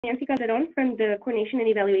Nancy Calderon from the Coordination and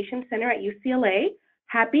Evaluation Center at UCLA.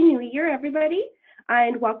 Happy New Year, everybody,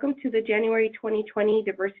 and welcome to the January 2020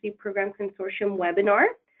 Diversity Program Consortium webinar.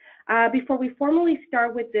 Before we formally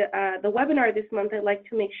start with the webinar this month, I'd like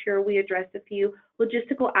to make sure we address a few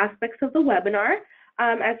logistical aspects of the webinar.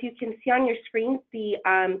 As you can see on your screen, the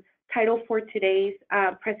title for today's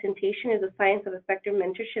presentation is the Science of Effective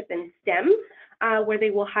Mentorship in STEM, where they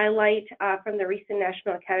will highlight from the recent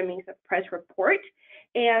National Academies of Press report.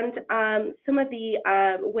 And some of the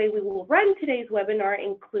way we will run today's webinar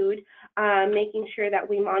include making sure that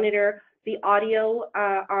we monitor the audio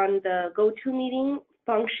on the GoToMeeting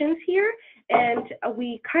functions here. And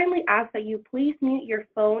we kindly ask that you please mute your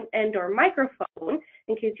phone and or microphone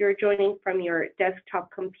in case you're joining from your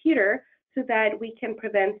desktop computer so that we can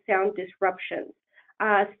prevent sound disruptions.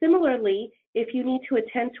 Similarly, if you need to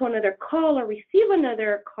attend to another call or receive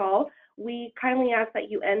another call, we kindly ask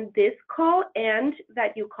that you end this call and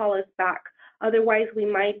that you call us back. Otherwise, we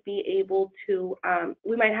might be able to,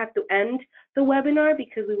 we might have to end the webinar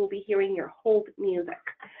because we will be hearing your hold music.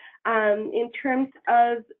 In terms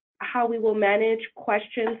of how we will manage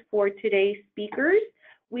questions for today's speakers,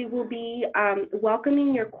 we will be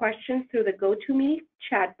welcoming your questions through the GoToMeeting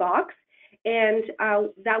chat box, and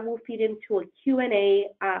that will feed into a Q&A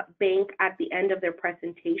bank at the end of their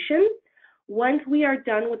presentation. Once we are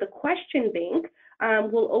done with the question bank,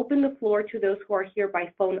 we'll open the floor to those who are here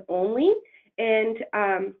by phone only, and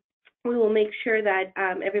we will make sure that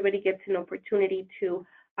everybody gets an opportunity to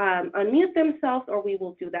unmute themselves, or we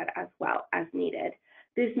will do that as well as needed.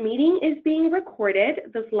 This meeting is being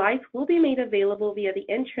recorded. The slides will be made available via the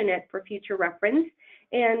internet for future reference,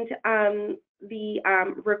 and the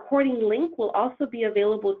recording link will also be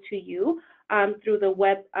available to you through the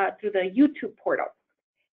YouTube portal.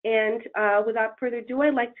 And without further ado,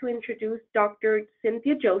 I'd like to introduce Dr.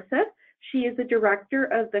 Cynthia Joseph. She is the director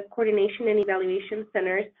of the Coordination and Evaluation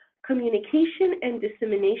Center's Communication and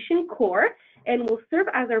Dissemination Core and will serve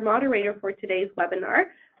as our moderator for today's webinar.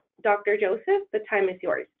 Dr. Joseph, the time is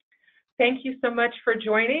yours. Thank you so much for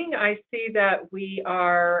joining. I see that we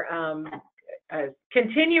are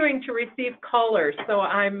continuing to receive callers, so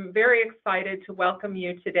I'm very excited to welcome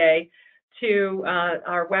you today to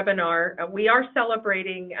our webinar. We are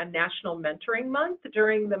celebrating a National Mentoring Month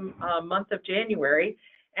during the month of January,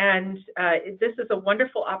 and this is a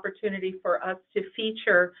wonderful opportunity for us to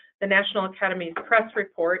feature the National Academies Press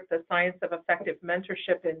report, The Science of Effective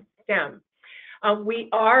Mentorship in STEM. We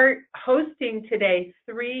are hosting today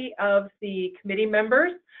 3 of the committee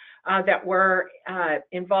members that were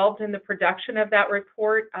involved in the production of that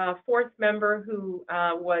report. 4th member, who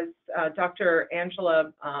was Dr.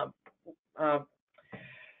 Angela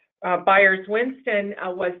Byars-Winston,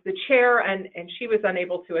 was the chair, and she was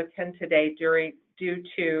unable to attend today due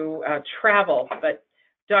to travel. But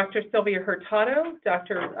Dr. Sylvia Hurtado,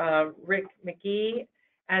 Dr. Richard McGee,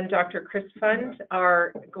 and Dr. Pfund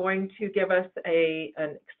are going to give us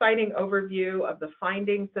an exciting overview of the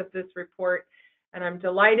findings of this report. And I'm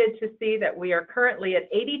delighted to see that we are currently at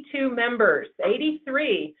 82 members,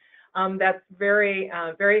 83. That's very,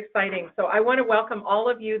 very exciting. So I want to welcome all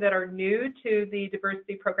of you that are new to the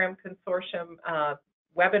Diversity Program Consortium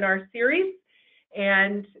webinar series.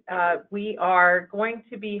 And we are going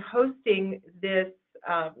to be hosting this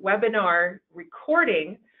webinar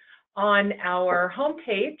recording on our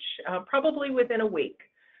homepage probably within a week.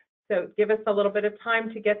 So give us a little bit of time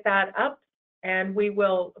to get that up, and we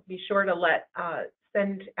will be sure to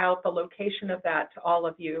send out the location of that to all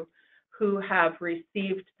of you who have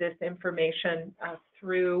received this information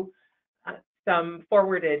through some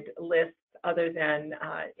forwarded lists other than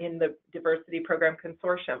in the Diversity Program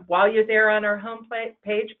Consortium. While you're there on our home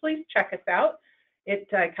page, please check us out. It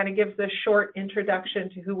kind of gives a short introduction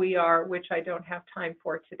to who we are, which I don't have time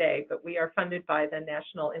for today, but we are funded by the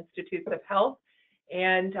National Institutes of Health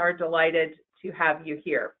and are delighted to have you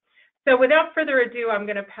here. So without further ado, I'm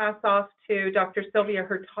going to pass off to Dr. Sylvia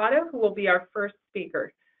Hurtado, who will be our first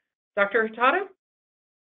speaker. Dr. Hurtado?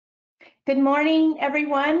 Good morning,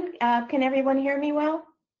 everyone. Can everyone hear me well?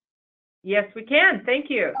 Yes, we can.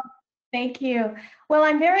 Thank you. Thank you. Well,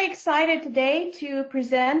 I'm very excited today to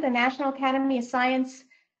present the National Academy of Science,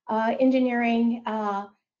 Engineering,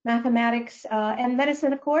 Mathematics, and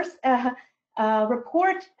Medicine, of course,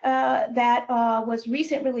 report that was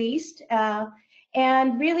recently released.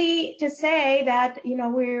 And really to say that, you know,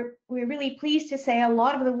 we're really pleased to say a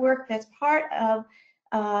lot of the work that's part of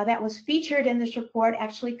that was featured in this report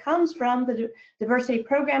actually comes from the Diversity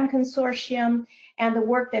Program Consortium and the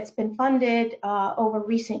work that's been funded over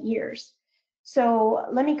recent years. So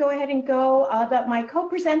let me go ahead and go. My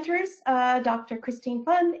co-presenters, Dr.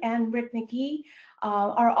 Pfund and Richard McGee,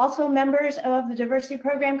 are also members of the Diversity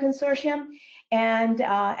Program Consortium,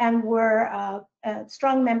 and were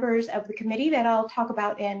strong members of the committee that I'll talk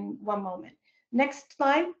about in one moment. Next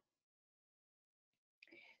slide.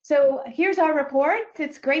 So here's our report.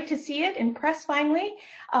 It's great to see it in press finally.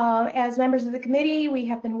 As members of the committee, we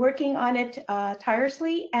have been working on it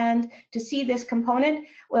tirelessly, and to see this component,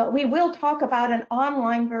 well, we will talk about an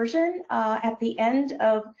online version at the end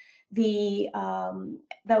of the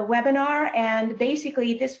webinar, and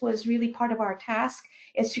basically this was really part of our task,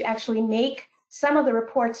 is to actually make some of the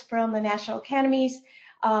reports from the National Academies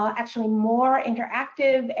actually more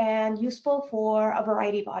interactive and useful for a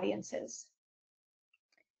variety of audiences.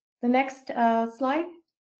 The next slide.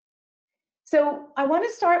 So I want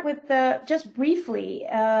to start with just briefly,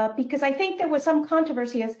 because I think there was some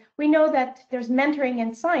controversy, as we know that there's mentoring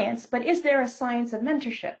in science, but is there a science of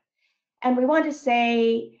mentorship? And we want to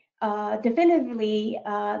say definitively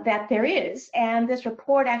that there is, and this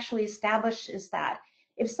report actually establishes that.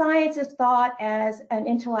 If science is thought as an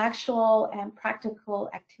intellectual and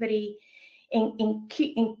practical activity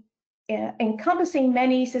encompassing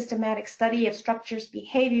many systematic study of structures,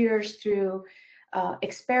 behaviors through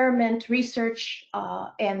experiment, research,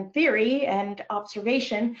 and theory and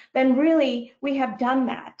observation, then really we have done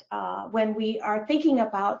that when we are thinking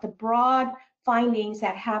about the broad findings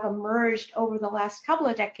that have emerged over the last couple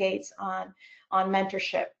of decades on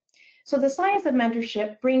mentorship. So the science of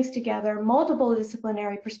mentorship brings together multiple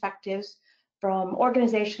disciplinary perspectives from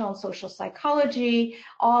organizational and social psychology,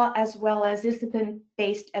 as well as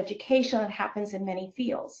discipline-based education that happens in many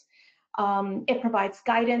fields. It provides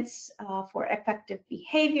guidance for effective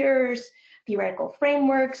behaviors, theoretical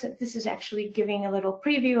frameworks. This is actually giving a little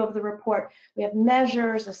preview of the report. We have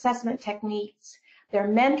measures, assessment techniques. There are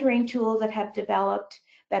mentoring tools that have developed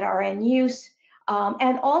that are in use.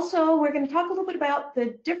 And also, we're going to talk a little bit about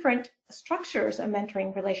the different structures of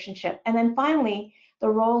mentoring relationship. And then finally, the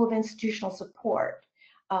role of institutional support.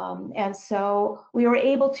 And so we were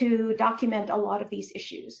able to document a lot of these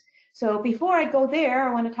issues. So before I go there,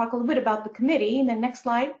 I want to talk a little bit about the committee. And then next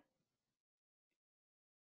slide.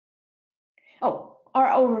 Oh, our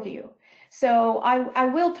overview. So I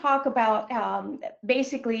will talk about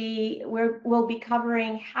basically we'll be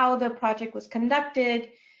covering how the project was conducted,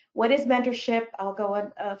 what is mentorship. I'll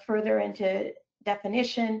go further into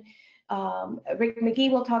definition. Rick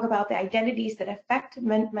McGee will talk about the identities that affect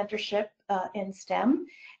mentorship in STEM,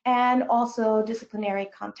 and also disciplinary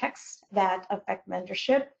contexts that affect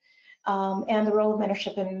mentorship, and the role of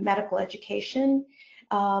mentorship in medical education.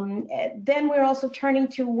 Then we're also turning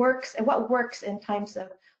to what works in times of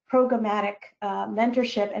programmatic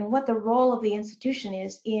mentorship, and what the role of the institution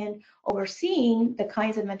is in overseeing the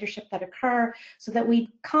kinds of mentorship that occur, so that we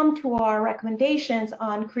come to our recommendations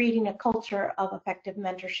on creating a culture of effective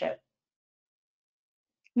mentorship.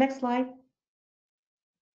 Next slide.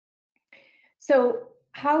 So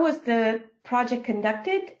how was the project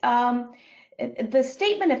conducted? The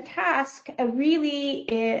statement of task really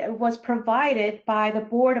was provided by the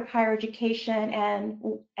Board of Higher Education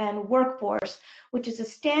and Workforce, which is a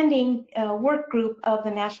standing work group of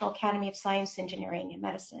the National Academy of Science, Engineering, and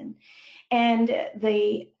Medicine. And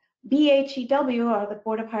the BHEW, or the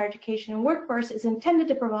Board of Higher Education and Workforce, is intended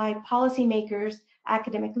to provide policymakers,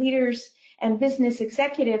 academic leaders, and business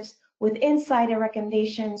executives with insight and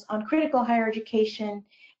recommendations on critical higher education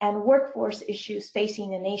and workforce issues facing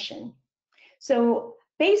the nation. So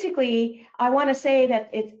basically, I want to say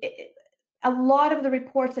that a lot of the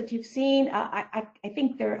reports that you've seen, I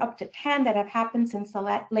think there are up to 10 that have happened since the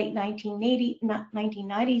late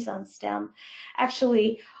 1990s on STEM,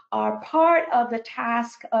 actually are part of the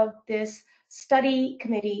task of this study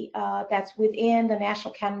committee that's within the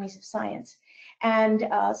National Academies of Science. And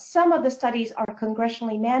some of the studies are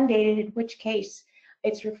congressionally mandated, in which case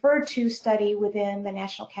it's referred to study within the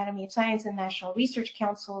National Academy of Science and National Research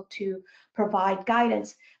Council to provide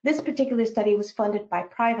guidance. This particular study was funded by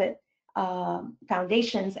private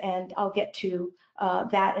foundations, and I'll get to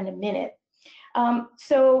that in a minute.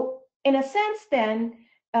 So in a sense then,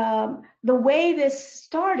 the way this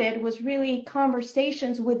started was really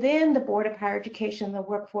conversations within the Board of Higher Education and the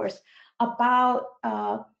Workforce about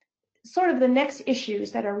sort of the next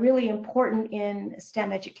issues that are really important in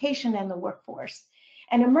STEM education and the workforce.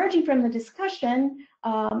 And emerging from the discussion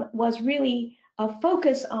was really a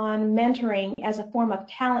focus on mentoring as a form of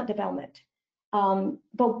talent development. And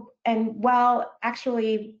while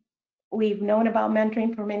actually we've known about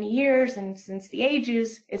mentoring for many years and since the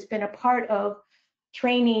ages, it's been a part of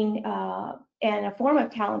training and a form of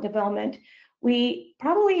talent development, we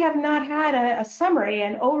probably have not had a summary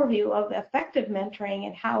and overview of effective mentoring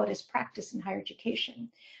and how it is practiced in higher education.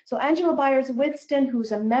 So Angela Byars-Winston,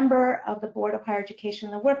 who's a member of the Board of Higher Education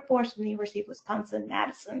and the Workforce from the University of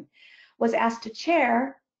Wisconsin-Madison, was asked to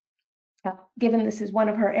chair, given this is one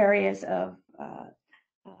of her areas of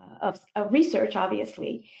research,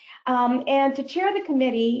 obviously, and to chair the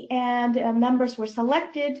committee, and members were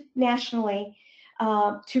selected nationally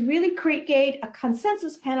to really create a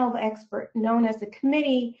consensus panel of experts known as the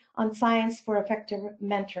Committee on Science for Effective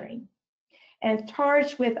Mentoring, and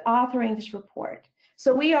charged with authoring this report.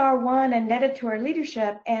 So we are one indebted to our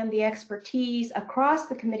leadership and the expertise across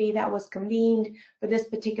the committee that was convened for this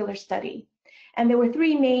particular study. And there were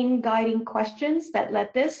three main guiding questions that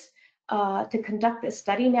led this to conduct this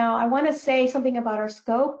study. Now, I want to say something about our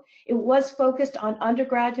scope. It was focused on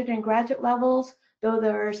undergraduate and graduate levels, though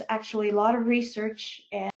there's actually a lot of research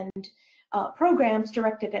and programs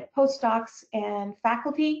directed at postdocs and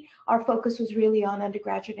faculty. Our focus was really on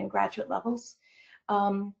undergraduate and graduate levels.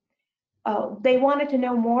 They wanted to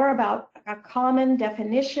know more about a common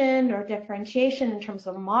definition or differentiation in terms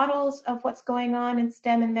of models of what's going on in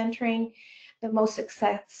STEM and mentoring, the most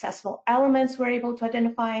successful elements we're able to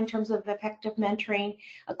identify in terms of effective mentoring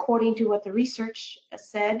according to what the research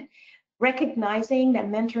said, recognizing that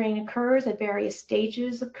mentoring occurs at various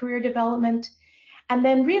stages of career development, and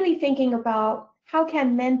then really thinking about how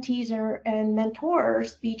can mentees and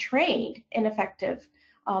mentors be trained in effective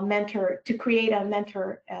to create a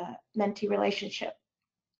mentor-mentee relationship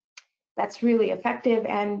that's really effective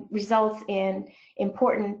and results in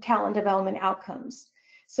important talent development outcomes.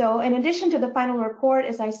 So in addition to the final report,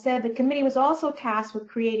 as I said, the committee was also tasked with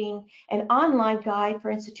creating an online guide for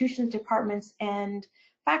institutions, departments, and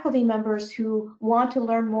faculty members who want to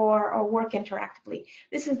learn more or work interactively.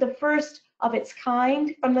 This is the first of its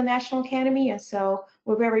kind from the National Academy, and so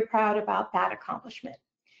we're very proud about that accomplishment.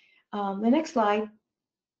 The next slide.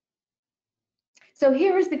 So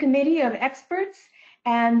here is the committee of experts,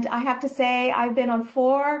 and I have to say I've been on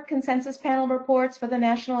 4 consensus panel reports for the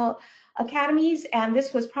National Academies, and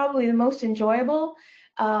this was probably the most enjoyable.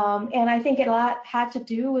 And I think it a lot had to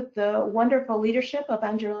do with the wonderful leadership of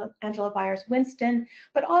Angela Byars-Winston,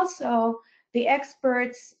 but also the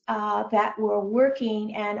experts that were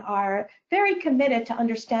working and are very committed to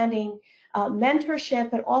understanding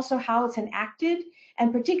mentorship, but also how it's enacted,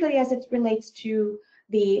 and particularly as it relates to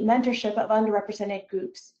the mentorship of underrepresented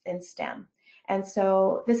groups in STEM. And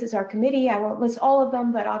so this is our committee. I won't list all of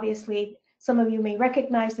them, but obviously some of you may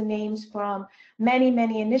recognize the names from many,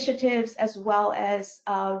 many initiatives as well as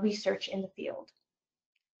research in the field.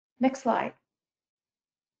 Next slide.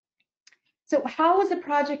 So how was the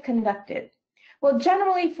project conducted? Well,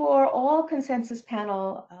 generally for all consensus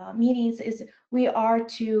panel meetings we are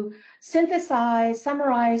to synthesize,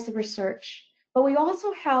 summarize the research, but we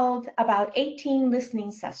also held about 18 listening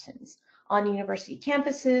sessions on university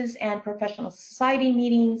campuses and professional society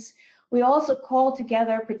meetings. We also called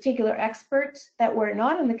together particular experts that were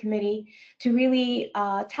not in the committee to really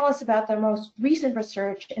tell us about their most recent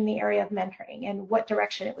research in the area of mentoring and what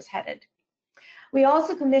direction it was headed. We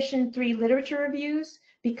also commissioned 3 literature reviews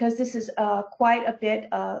because this is quite a bit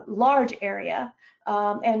large area.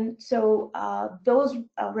 And so those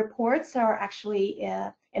reports are actually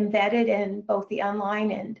embedded in both the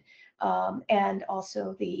online and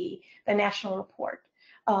also the national report.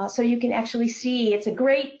 So you can actually see it's a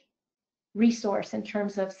great resource in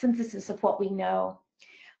terms of synthesis of what we know.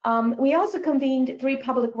 We also convened 3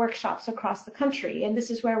 public workshops across the country, and this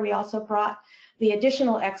is where we also brought the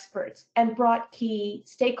additional experts and brought key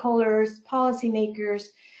stakeholders, policymakers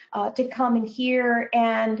to come and hear,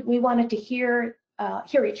 and we wanted to hear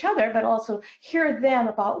each other, but also hear them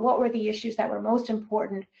about what were the issues that were most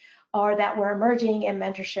important or that were emerging in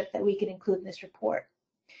mentorship that we could include in this report.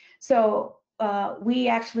 So we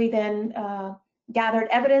actually then gathered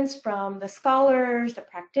evidence from the scholars, the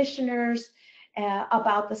practitioners,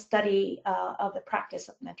 about the study of the practice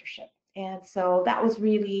of mentorship. And so that was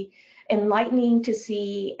really enlightening to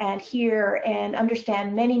see and hear and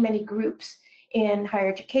understand many, many groups in higher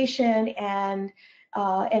education and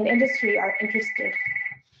industry are interested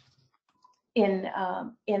in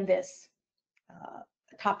this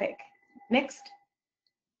topic. Next.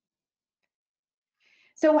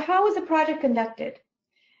 So how was the project conducted?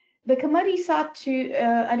 The committee sought to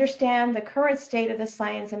understand the current state of the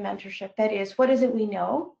science and mentorship. That is, what is it we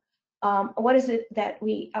know? What is it that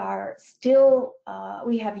we are still,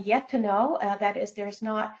 we have yet to know? That is, there's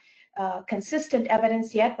not consistent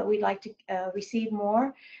evidence yet, but we'd like to receive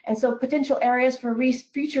more. And so potential areas for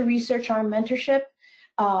future research on mentorship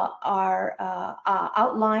are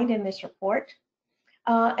outlined in this report.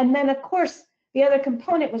 And then, of course, The other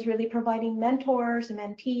component was really providing mentors and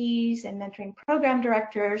mentees and mentoring program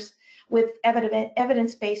directors with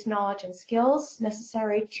evidence-based knowledge and skills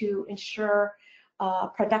necessary to ensure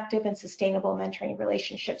productive and sustainable mentoring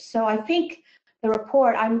relationships. So I think the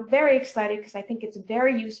report, I'm very excited because I think it's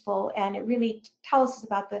very useful and it really tells us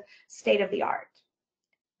about the state of the art.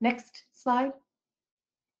 Next slide.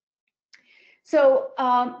 So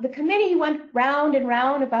the committee went round and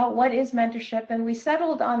round about what is mentorship, and we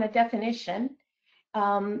settled on a definition.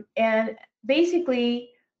 And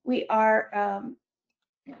basically, we are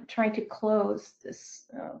trying to close this.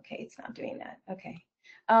 Okay, it's not doing that. Okay.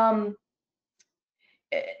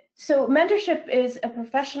 So mentorship is a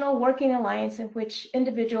professional working alliance in which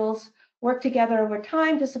individuals work together over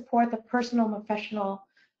time to support the personal and professional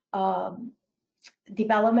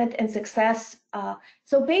development and success.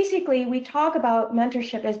 So basically, we talk about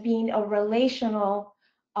mentorship as being a relational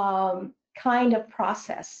kind of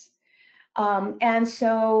process. And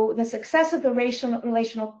so the success of the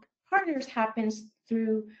relational partners happens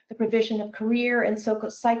through the provision of career and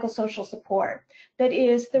psychosocial support. That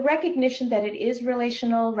is the recognition that it is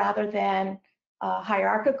relational rather than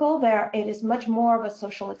hierarchical. It is much more of a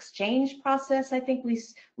social exchange process. I think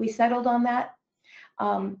we settled on that.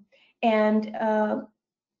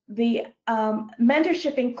 The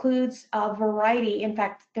mentorship includes a variety. In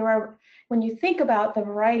fact, when you think about the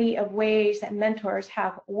variety of ways that mentors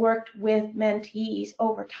have worked with mentees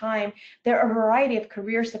over time, there are a variety of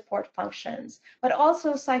career support functions, but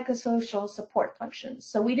also psychosocial support functions.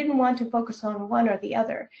 So we didn't want to focus on one or the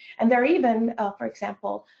other. And there are even, for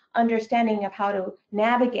example, understanding of how to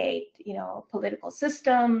navigate, political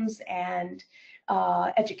systems and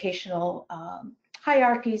educational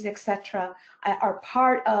hierarchies, etc., are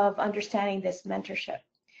part of understanding this mentorship.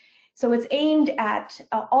 So it's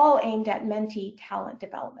all aimed at mentee talent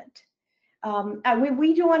development.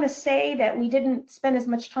 We do want to say that we didn't spend as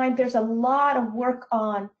much time. There's a lot of work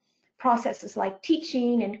on processes like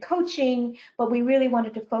teaching and coaching, but we really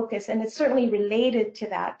wanted to focus, and it's certainly related to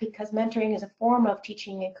that because mentoring is a form of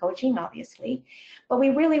teaching and coaching, obviously, but we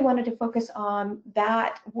really wanted to focus on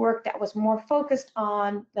that work that was more focused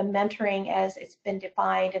on the mentoring as it's been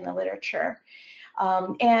defined in the literature,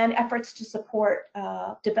 and efforts to support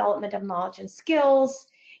development of knowledge and skills,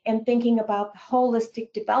 and thinking about the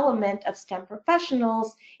holistic development of STEM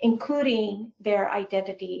professionals, including their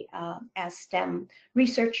identity as STEM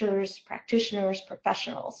researchers, practitioners,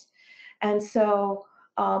 professionals. And so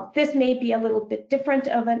this may be a little bit different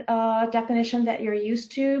of a definition that you're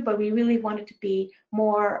used to, but we really wanted to be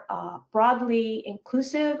more broadly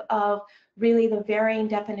inclusive of really the varying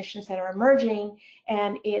definitions that are emerging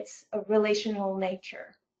and its relational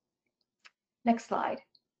nature. Next slide.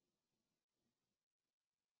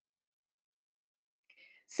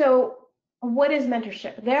 So what is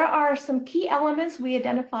mentorship? There are some key elements we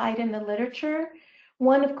identified in the literature.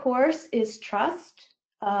 One, of course, is trust,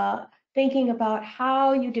 thinking about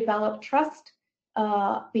how you develop trust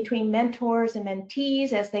between mentors and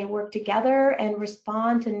mentees as they work together and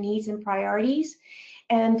respond to needs and priorities.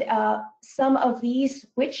 And some of these,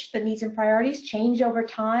 the needs and priorities change over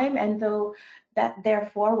time, and that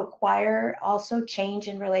therefore require also change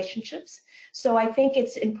in relationships. So I think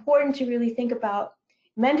it's important to really think about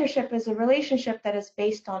mentorship as a relationship that is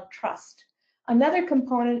based on trust. Another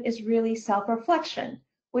component is really self-reflection,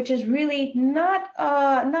 which is really not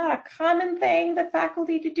a common thing that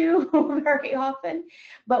faculty to do very often,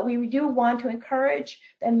 but we do want to encourage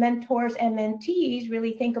the mentors and mentees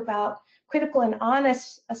really think about critical and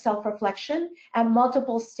honest self-reflection at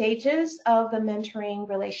multiple stages of the mentoring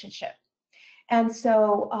relationship. And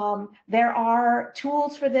so there are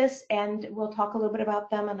tools for this, and we'll talk a little bit about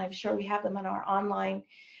them, and I'm sure we have them in our online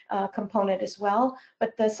component as well.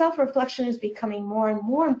 But the self-reflection is becoming more and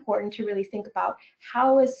more important to really think about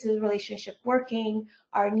how is the relationship working,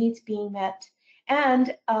 are needs being met,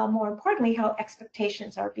 and more importantly, how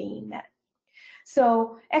expectations are being met.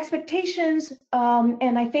 So expectations,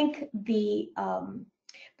 and I think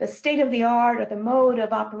the state of the art or the mode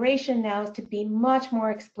of operation now is to be much more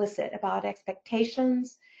explicit about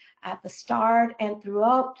expectations at the start and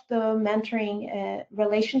throughout the mentoring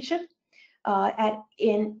relationship, both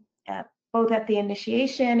at the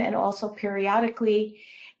initiation and also periodically.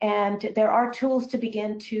 And there are tools to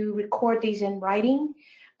begin to record these in writing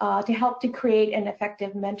to help to create an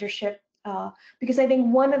effective mentorship, because I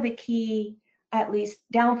think one of the key, at least,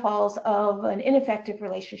 downfalls of an ineffective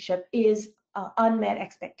relationship is unmet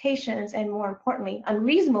expectations, and more importantly,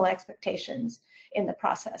 unreasonable expectations in the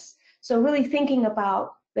process. So really thinking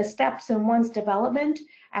about the steps in one's development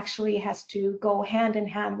actually has to go hand in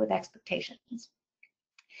hand with expectations.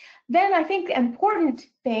 Then I think the important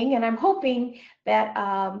thing, and I'm hoping that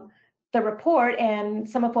the report and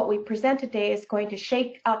some of what we present today is going to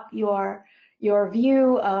shake up your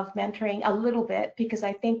view of mentoring a little bit, because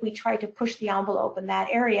I think we try to push the envelope in that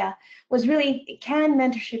area, was really, can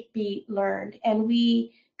mentorship be learned? And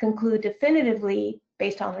we conclude definitively,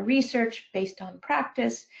 based on the research, based on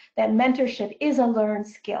practice, that mentorship is a learned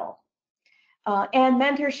skill. And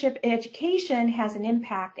mentorship education has an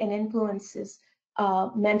impact and influences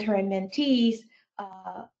mentor and mentees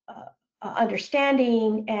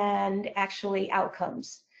understanding and actually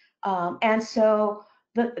outcomes. And so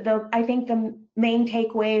I think the main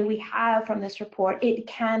takeaway we have from this report, it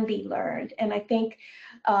can be learned. And I think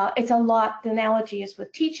it's a lot, the analogy is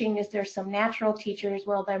with teaching, is there's some natural teachers,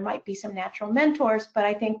 well, there might be some natural mentors, but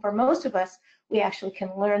I think for most of us, we actually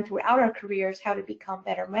can learn throughout our careers how to become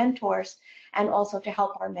better mentors and also to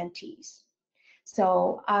help our mentees.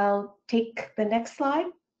 So I'll take the next slide.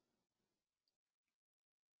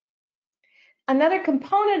 Another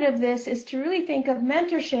component of this is to really think of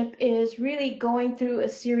mentorship is really going through a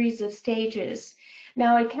series of stages.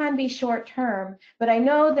 Now, it can be short term, but I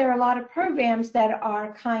know there are a lot of programs that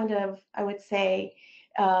are kind of, I would say,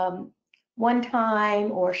 one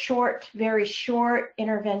time or short, very short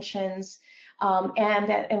interventions,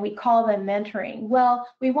 and we call them mentoring. Well,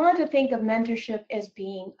 we want to think of mentorship as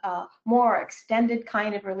being a more extended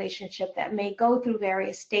kind of relationship that may go through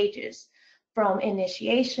various stages, from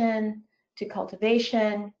initiation to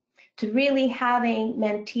cultivation, to really having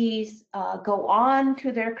mentees go on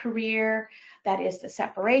to their career, that is the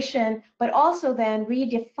separation, but also then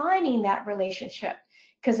redefining that relationship.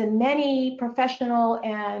 Because in many professional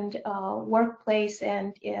and workplace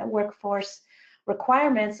and workforce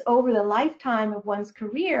requirements over the lifetime of one's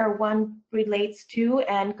career, one relates to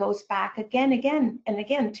and goes back again and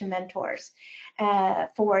again to mentors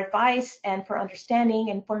for advice and for understanding,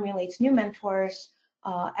 and formulates new mentors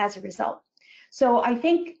as a result. So I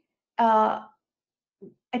think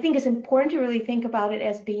it's important to really think about it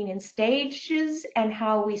as being in stages and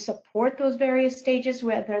how we support those various stages,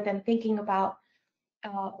 rather than thinking about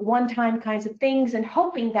one-time kinds of things and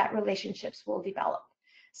hoping that relationships will develop.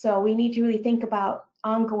 So we need to really think about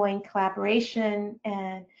ongoing collaboration,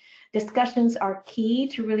 and discussions are key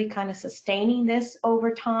to really kind of sustaining this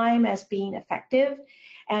over time as being effective,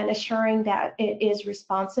 and assuring that it is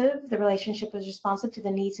responsive, the relationship is responsive to the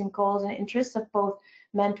needs and goals and interests of both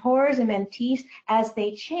mentors and mentees as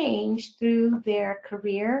they change through their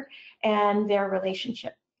career and their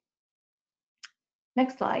relationship.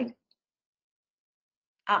 Next slide.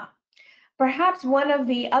 Perhaps one of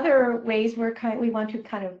the other ways we want to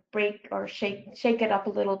kind of break or shake it up a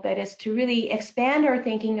little bit is to really expand our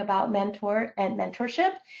thinking about mentor and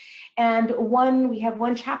mentorship. And we have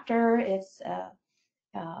one chapter, it's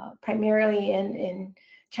primarily in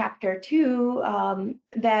chapter 2,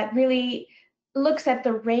 that really looks at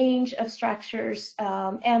the range of structures,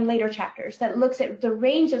 and later chapters that looks at the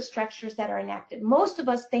range of structures that are enacted. Most of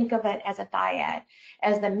us think of it as a dyad,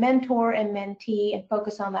 as the mentor and mentee, and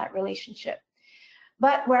focus on that relationship.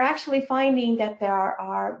 But we're actually finding that there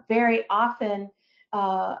are very often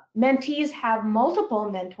mentees have multiple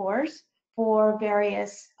mentors for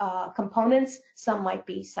various components. Some might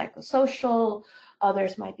be psychosocial,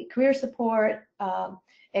 others might be career support,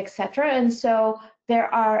 etc. And so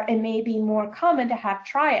it may be more common to have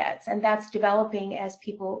triads, and that's developing as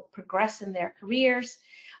people progress in their careers.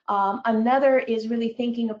 Another is really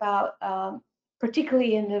thinking about,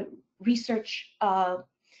 particularly in the research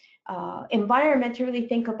environment, to really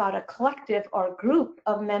think about a collective or group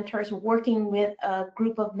of mentors working with a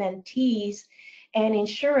group of mentees, and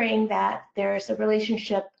ensuring that there's a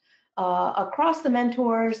relationship across the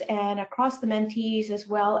mentors and across the mentees, as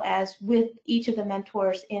well as with each of the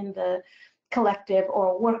mentors in the collective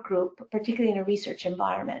or work group, particularly in a research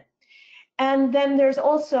environment. And then there's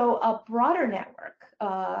also a broader network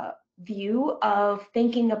view of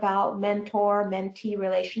thinking about mentor-mentee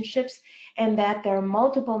relationships, and that there are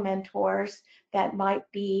multiple mentors that might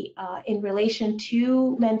be in relation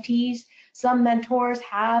to mentees. Some mentors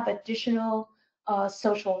have additional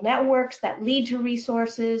social networks that lead to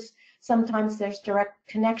resources. Sometimes there's direct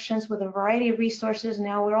connections with a variety of resources.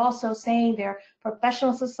 Now we're also saying there are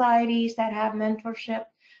professional societies that have mentorship.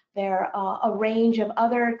 There are a range of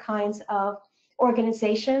other kinds of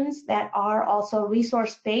organizations that are also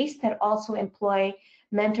resource-based, that also employ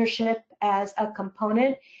mentorship as a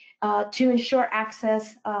component to ensure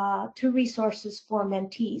access to resources for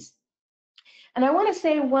mentees. And I want to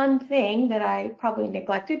say one thing that I probably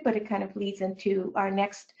neglected, but it kind of leads into our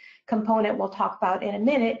next component we'll talk about in a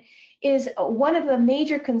minute, is one of the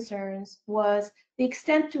major concerns was the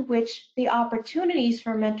extent to which the opportunities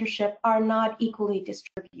for mentorship are not equally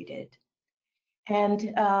distributed.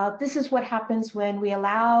 And this is what happens when we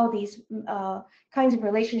allow these kinds of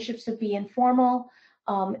relationships to be informal.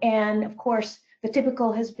 And of course, the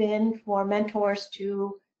typical has been for mentors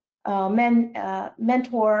to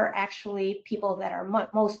mentor actually people that are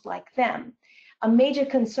most like them. A major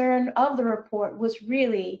concern of the report was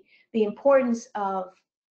really the importance of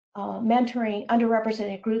mentoring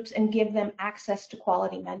underrepresented groups and give them access to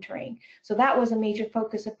quality mentoring. So that was a major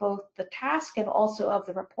focus of both the task and also of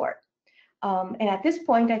the report. And at this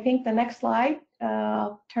point, I think the next slide,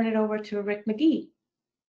 turn it over to Rick McGee.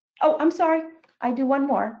 Oh, I'm sorry, I do one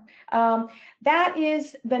more. That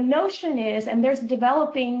is, the notion is, and there's a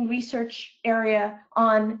developing research area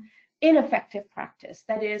on ineffective practice,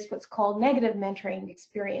 that is what's called negative mentoring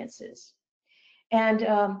experiences. And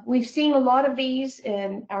we've seen a lot of these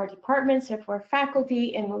in our departments, if we're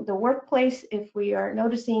faculty, in the workplace, if we are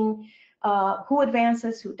noticing who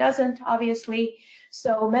advances, who doesn't, obviously.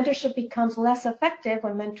 So mentorship becomes less effective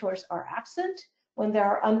when mentors are absent, when there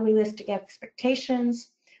are unrealistic expectations,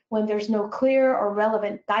 when there's no clear or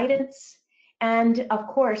relevant guidance. And of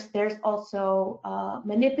course, there's also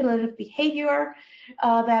manipulative behavior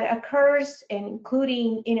that occurs,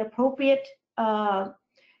 including inappropriate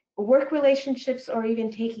work relationships or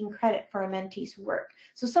even taking credit for a mentee's work.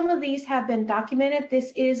 So some of these have been documented.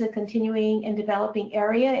 This is a continuing and developing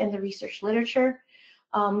area in the research literature.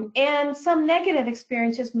 And some negative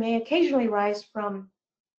experiences may occasionally arise from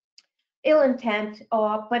ill intent,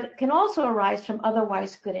 but can also arise from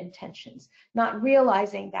otherwise good intentions, not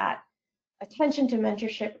realizing that attention to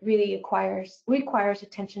mentorship really requires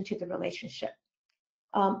attention to the relationship.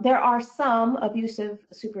 There are some abusive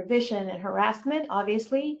supervision and harassment,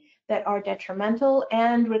 obviously, that are detrimental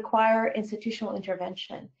and require institutional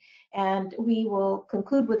intervention. And we will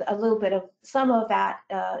conclude with a little bit of some of that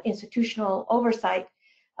institutional oversight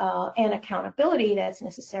and accountability that's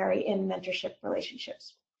necessary in mentorship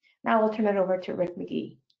relationships. Now I'll turn it over to Rick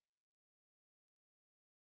McGee.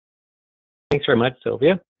 Thanks very much,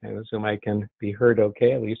 Sylvia. I assume I can be heard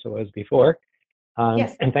okay, at least it was before.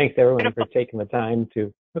 Yes. And thanks to everyone for taking the time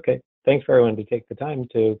to, thanks for everyone to take the time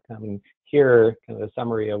to come and hear kind of a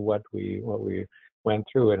summary of what we went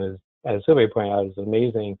through. And as Sylvia pointed out, it's an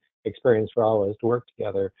amazing experience for all of us to work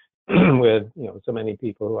together with so many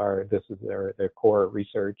people who this is their core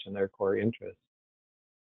research and their core interests.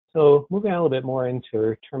 So moving on a little bit more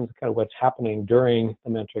into terms of kind of what's happening during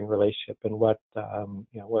the mentoring relationship and what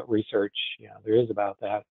what research there is about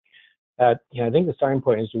that. I think the starting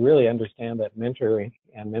point is to really understand that mentoring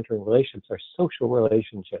and mentoring relationships are social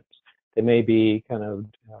relationships. They may be kind of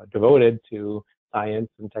devoted to science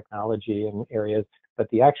and technology and areas, but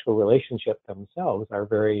the actual relationship themselves are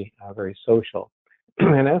very social.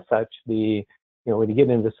 And as such, when you get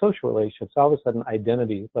into social relationships, all of a sudden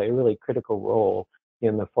identities play a really critical role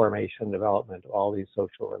in the formation and development of all these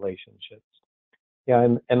social relationships.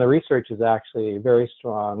 And the research is actually very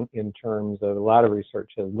strong in terms of a lot of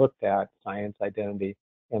research has looked at science identity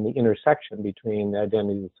and the intersection between the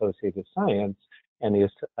identities associated with science and the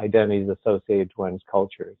identities associated to one's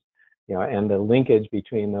cultures. And the linkage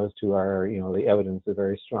between those two are, the evidence is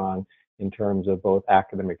very strong in terms of both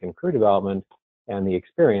academic and career development and the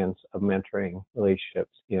experience of mentoring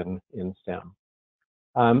relationships in STEM.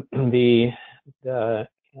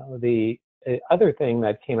 The other thing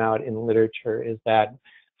that came out in literature is that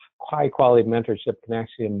high quality mentorship can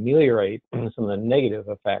actually ameliorate some of the negative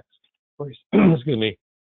effects for, excuse me,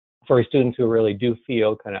 for students who really do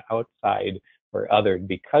feel kind of outside or othered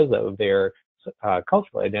because of their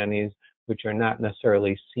cultural identities, which are not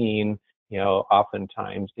necessarily seen,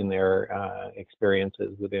 oftentimes in their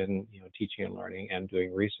experiences within, teaching and learning and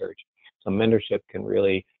doing research. So mentorship can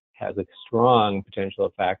really has a strong potential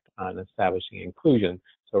effect on establishing inclusion.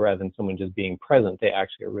 So rather than someone just being present, they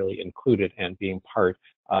actually are really included and being part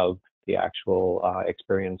of the actual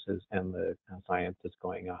experiences and the science that's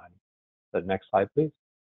going on. So next slide, please.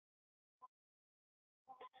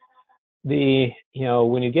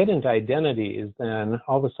 When you get into identities, then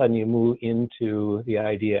all of a sudden you move into the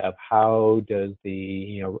idea of how does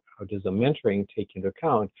the mentoring take into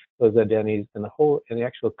account those identities and the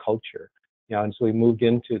actual culture. And so we moved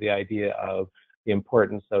into the idea of the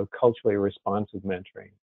importance of culturally responsive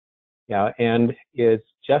mentoring. And it's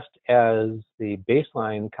just as the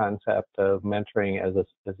baseline concept of mentoring as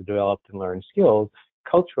a developed and learned skills,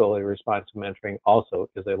 culturally responsive mentoring also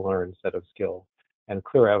is a learned set of skills. And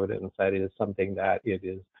clear evidence that it is something that it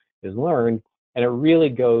is learned, and it really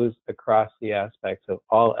goes across the aspects of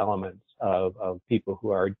all elements of people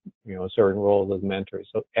who are, certain roles as mentors.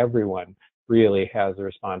 So everyone really has a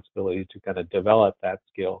responsibility to kind of develop that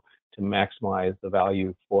skill to maximize the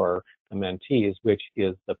value for the mentees, which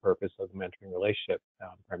is the purpose of the mentoring relationship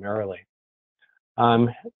primarily.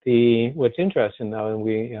 What's interesting though,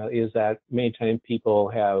 and is that many times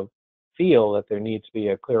people feel that there needs to be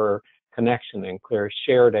a clearer connection and clear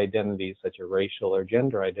shared identities, such as racial or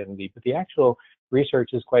gender identity, but the actual research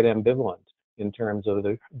is quite ambivalent in terms of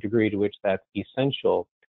the degree to which that's essential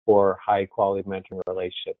for high quality mentoring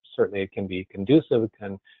relationships. Certainly it can be conducive, it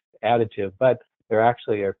can be additive, but there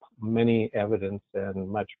actually are many evidence and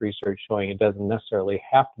much research showing it doesn't necessarily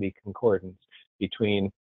have to be concordance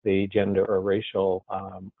between the gender or racial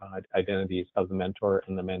identities of the mentor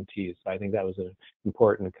and the mentees. So I think that was an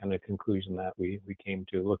important kind of conclusion that we came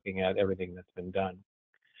to, looking at everything that's been done.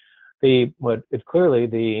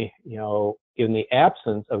 Clearly in the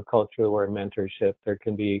absence of cultural or mentorship, there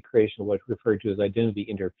can be creation of what's referred to as identity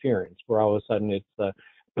interference, where all of a sudden it's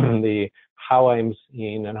the how I'm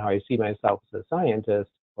seen and how I see myself as a scientist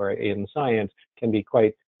or in science can be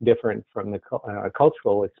quite different from the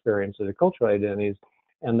cultural experience or the cultural identities,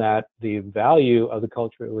 and that the value of the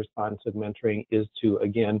culturally responsive mentoring is to,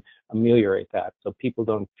 again, ameliorate that. So people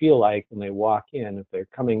don't feel like when they walk in, if the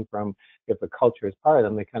culture is part of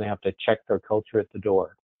them, they kind of have to check their culture at the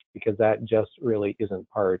door, because that just really isn't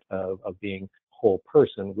part of being a whole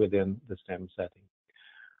person within the STEM setting.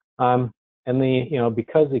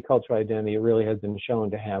 Because the cultural identity really has been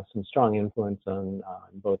shown to have some strong influence on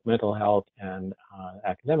both mental health and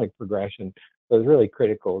academic progression, so it's really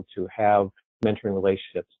critical to have mentoring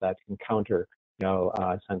relationships that can counter,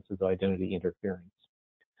 senses of identity interference.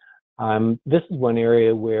 This is one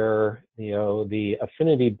area where, the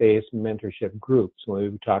affinity-based mentorship groups,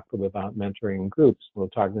 when we talked a little bit about mentoring groups, we'll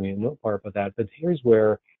talk in a little more about that, but here's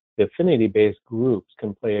where the affinity-based groups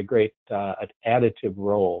can play a great additive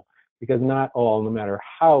role, because no matter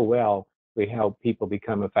how well we help people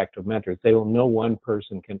become effective mentors, no one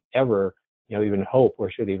person can ever, even hope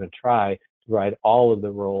or should even try to provide all of the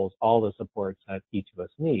roles, all the supports that each of us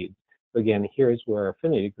needs. So again, here's where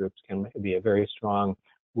affinity groups can be a very strong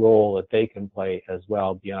role that they can play as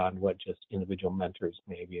well, beyond what just individual mentors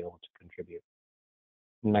may be able to contribute.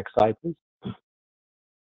 Next slide, please.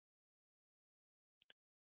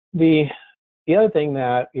 The other thing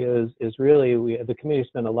that is really, the committee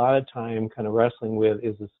spent a lot of time kind of wrestling with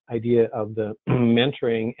is this idea of the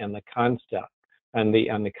mentoring and the concept and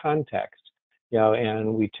the context.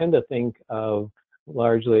 And we tend to think of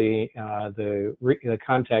largely the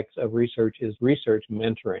context of research is research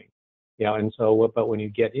mentoring. But when you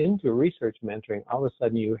get into research mentoring, all of a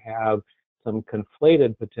sudden you have some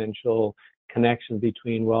conflated potential connection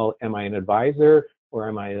between, well, am I an advisor, or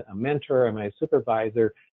am I a mentor, am I a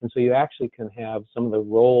supervisor? And so you actually can have some of the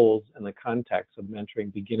roles and the context of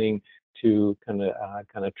mentoring beginning to kind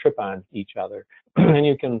of trip on each other. And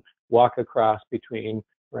you can walk across between,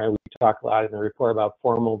 right, we talk a lot in the report about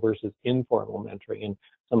formal versus informal mentoring and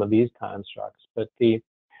some of these constructs. But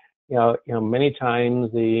many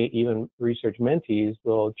times even research mentees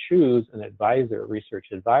will choose an advisor, research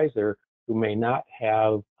advisor, who may not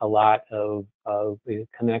have a lot of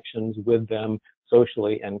connections with them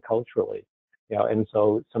socially and culturally. And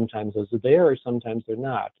so sometimes those are there, sometimes they're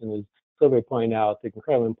not. And as Sylvia pointed out, the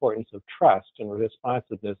incredible importance of trust and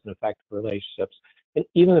responsiveness and effective relationships. And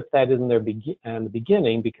even if that isn't there in the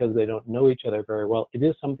beginning, because they don't know each other very well, it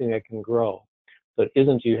is something that can grow. So it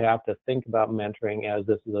isn't you have to think about mentoring as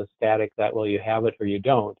this is a static that, well, you have it or you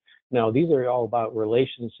don't. No, these are all about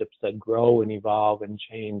relationships that grow and evolve and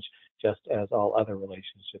change, just as all other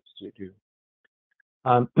relationships do.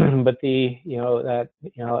 But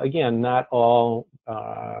again, not all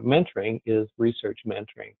mentoring is research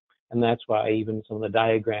mentoring, and that's why even some of the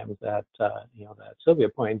diagrams that that Sylvia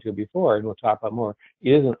pointed to before, and we'll talk about more,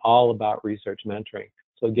 it isn't all about research mentoring.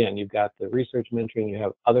 So again, you've got the research mentoring, you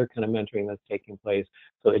have other kind of mentoring that's taking place.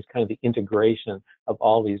 So it's kind of the integration of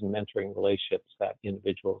all these mentoring relationships that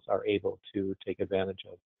individuals are able to take advantage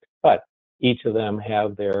of. But each of them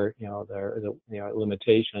have their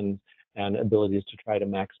limitations and abilities to try to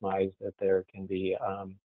maximize that there can be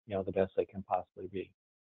the best they can possibly be.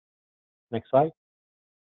 Next slide.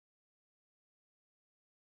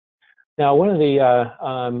 Now, one of the,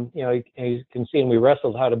 you can see, and we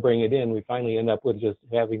wrestled how to bring it in, we finally end up with just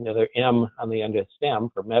having another M on the end of STEM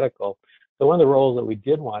for medical. So one of the roles that we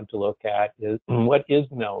did want to look at is what is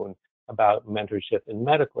known about mentorship in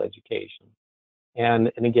medical education.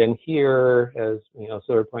 And again, here, as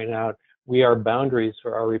sort of pointed out, our boundaries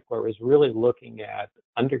for our report was really looking at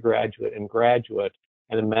undergraduate and graduate,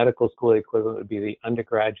 and the medical school equivalent would be the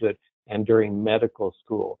undergraduate and during medical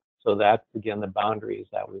school. So that's, again, the boundaries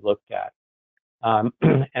that we looked at.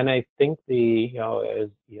 And I think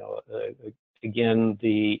again,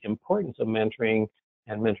 the importance of mentoring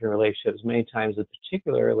and mentoring relationships many times is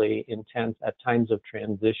particularly intense at times of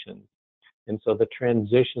transition. And so the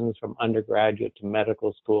transitions from undergraduate to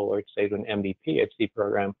medical school, or say to an MD PhD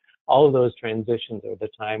program, all of those transitions are the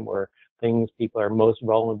time where people are most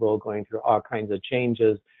vulnerable, going through all kinds of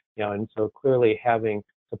changes, and so clearly having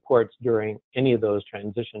supports during any of those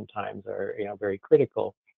transition times are, very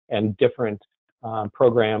critical, and different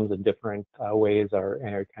programs and different ways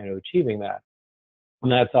are kind of achieving that.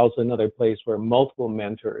 And that's also another place where multiple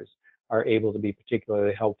mentors are able to be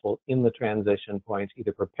particularly helpful in the transition points,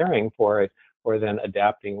 either preparing for it or then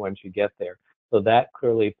adapting once you get there. So that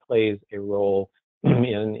clearly plays a role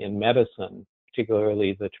in medicine,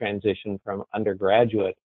 particularly the transition from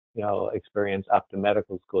undergraduate, experience up to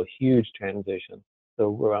medical school, huge transition.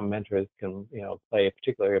 So mentors can, play a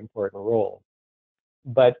particularly important role.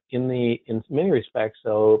 But in many respects,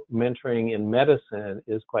 so mentoring in medicine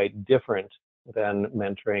is quite different than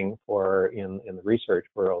mentoring in the research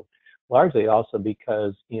world, largely also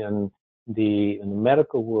because in the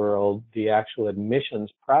medical world, the actual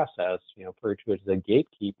admissions process, referred to as the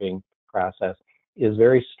gatekeeping process, is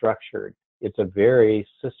very structured. It's a very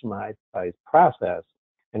systematized process.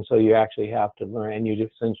 And so you actually have to learn, and you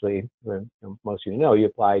essentially, most of you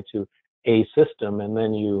apply to a system, and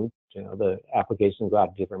then the applications go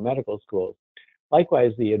out to different medical schools.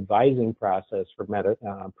 Likewise, the advising process for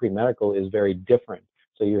pre-medical is very different.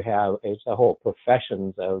 So it's a whole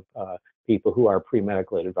professions of people who are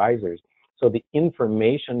pre-medical advisors. So the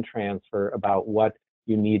information transfer about what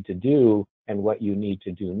you need to do and what you need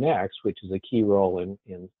to do next, which is a key role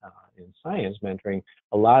in science mentoring,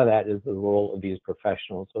 a lot of that is the role of these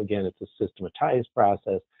professionals. So again, it's a systematized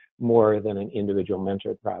process more than an individual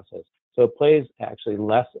mentor process. So it plays actually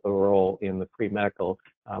less a role in the pre-medical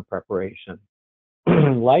preparation.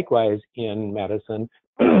 Likewise, in medicine,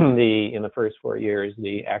 in the first 4 years,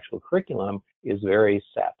 the actual curriculum is very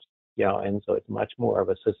set, and so it's much more of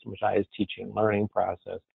a systematized teaching and learning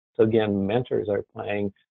process. So again, mentors are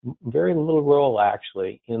playing very little role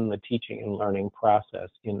actually in the teaching and learning process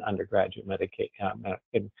in undergraduate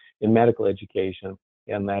in medical education,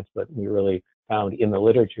 and that's what we really found in the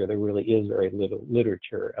literature. There really is very little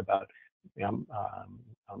literature about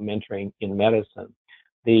mentoring in medicine.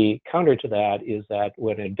 The counter to that is that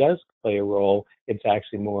when it does play a role, it's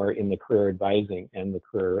actually more in the career advising and the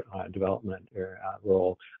career development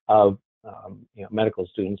role of medical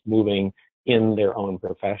students moving in their own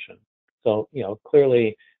profession. So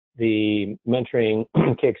clearly the mentoring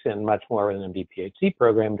kicks in much more in the MD-PhD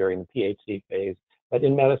program during the PhD phase, but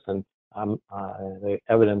in medicine, the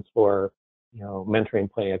evidence for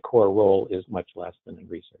mentoring playing a core role is much less than in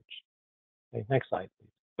research. Okay, next slide, please.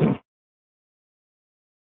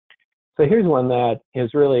 So here's one that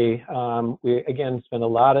is really, we again spend a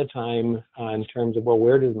lot of time in terms of, well,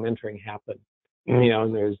 where does mentoring happen?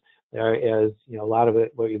 And there is a lot of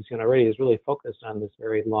it, what you've seen already, is really focused on this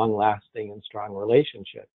very long-lasting and strong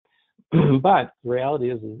relationship. But the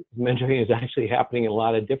reality is mentoring is actually happening in a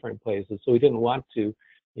lot of different places. So we didn't want to,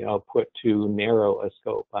 put too narrow a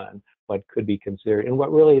scope on what could be considered, and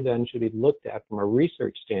what really then should be looked at from a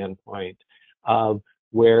research standpoint of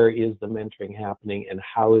where is the mentoring happening and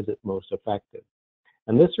how is it most effective.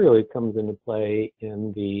 And this really comes into play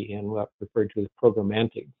in what's referred to as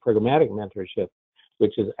programmatic mentorship,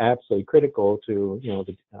 which is absolutely critical to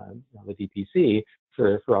the DPC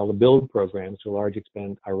for all the build programs. To a large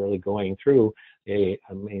extent, are really going through a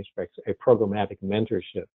programmatic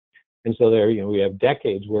mentorship. And so there, we have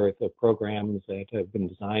decades worth of programs that have been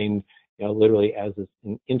designed, literally as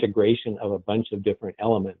an integration of a bunch of different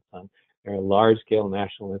elements. There are large-scale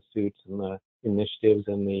national institutes, and the initiatives,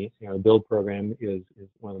 and the build program is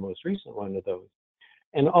one of the most recent one of those.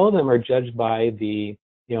 And all of them are judged by the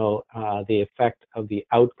effect of the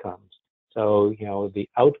outcomes. So the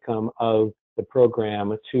outcome of the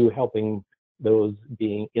program to helping those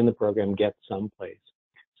being in the program get someplace.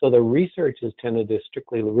 So the research has tended to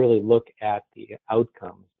strictly really look at the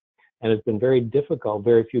outcomes. And it's been very difficult.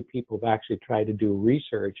 Very few people have actually tried to do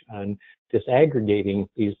research on disaggregating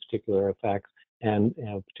these particular effects, and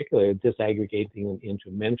particularly disaggregating them into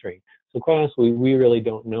mentoring. So quite honestly, we really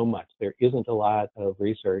don't know much. There isn't a lot of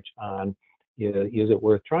research on, is it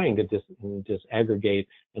worth trying to disaggregate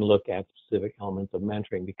and look at specific elements of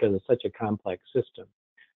mentoring, because it's such a complex system.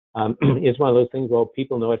 It's one of those things, well,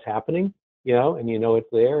 people know it's happening, and it's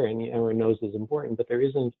there, and everyone knows it's important, but there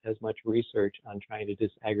isn't as much research on trying to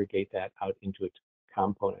disaggregate that out into its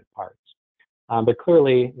component parts. But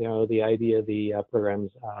clearly, the idea, the programs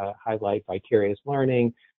highlight vicarious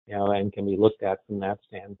learning. and can be looked at from that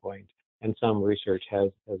standpoint. And some research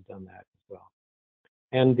has done that as well.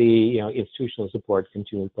 And the institutional support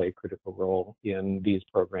continues to play a critical role in these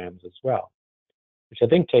programs as well, which I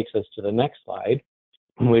think takes us to the next slide,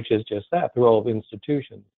 which is just that, the role of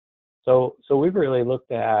institutions. So we've really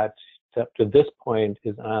looked at, up to this point,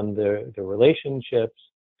 is on the relationships,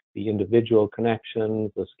 the individual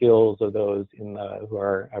connections, the skills of those who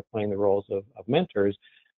are playing the roles of mentors,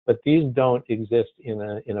 but these don't exist in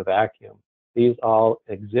a vacuum. These all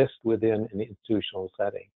exist within an institutional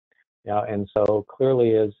setting. And so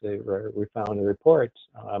clearly, as we found in the reports,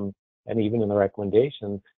 and even in the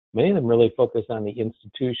recommendations, many of them really focus on the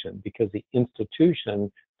institution, because the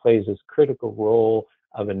institution plays this critical role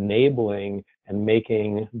of enabling and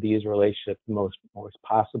making these relationships most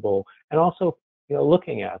possible, and also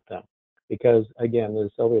looking at them, because again, as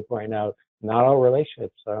Sylvia pointed out, not all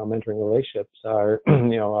relationships, our mentoring relationships are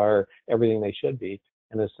are everything they should be.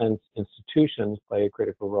 In a sense, institutions play a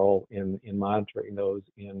critical role in monitoring those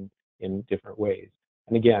in different ways.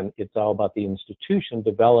 And again, it's all about the institution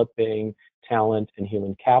developing talent and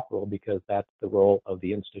human capital, because that's the role of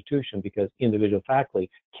the institution, because individual faculty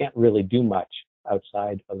can't really do much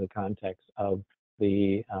outside of the context of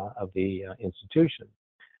the institution.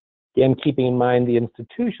 Again, keeping in mind the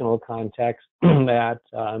institutional context, that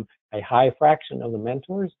a high fraction of the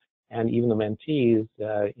mentors and even the mentees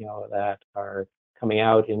that are coming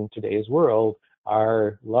out in today's world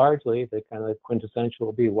are largely the kind of quintessential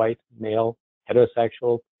will be white, male,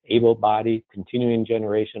 heterosexual, able-bodied, continuing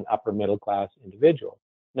generation, upper middle class individual.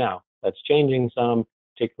 Now, that's changing some,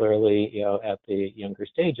 particularly at the younger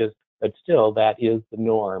stages, but still that is the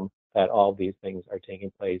norm, that all these things are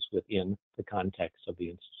taking place within the context of the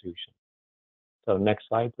institution. So next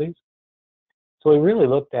slide, please. So we really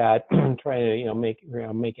looked at trying to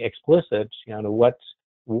make explicit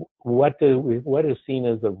what is seen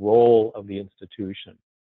as the role of the institution.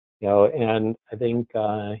 And I think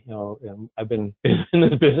I've been in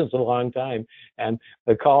this business a long time, and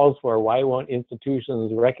the calls for why won't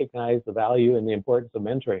institutions recognize the value and the importance of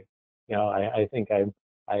mentoring. I think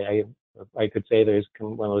I could say there's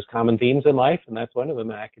one of those common themes in life, and that's one of them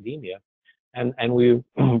in academia. And we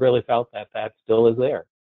really felt that still is there.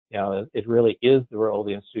 It really is the role of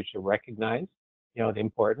the institution to recognize, the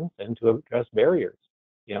importance, and to address barriers.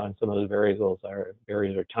 And some of those barriers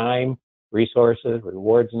are time, resources,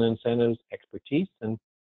 rewards and incentives, expertise,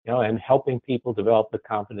 and helping people develop the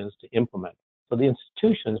confidence to implement. So the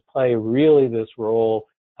institutions play really this role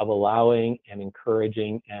of allowing and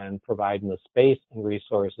encouraging and providing the space and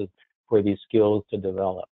resources for these skills to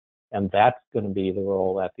develop. And that's going to be the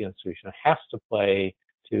role that the institution has to play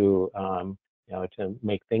to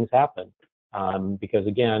make things happen. Because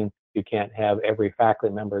again, you can't have every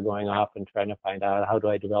faculty member going off and trying to find out, how do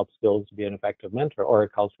I develop skills to be an effective mentor or a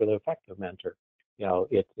culturally effective mentor?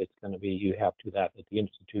 It's going to be, you have to do that at the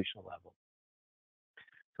institutional level.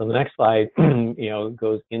 So the next slide,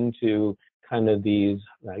 goes into kind of these,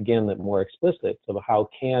 again, the more explicit of how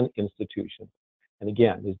can institutions, and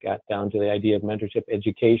again, we've got down to the idea of mentorship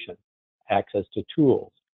education, access to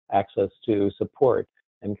tools, access to support,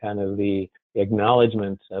 and kind of the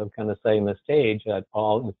acknowledgement of kind of setting the stage at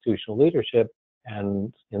all institutional leadership,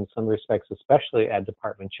 and in some respects, especially at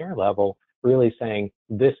department chair level, really saying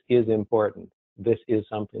this is important. This is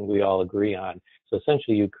something we all agree on. So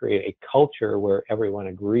essentially you create a culture where everyone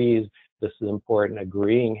agrees this is important,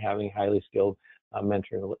 agreeing having highly skilled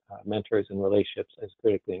mentors and relationships is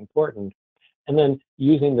critically important. And then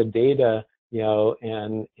using the data,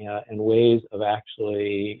 and ways of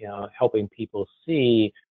actually, helping people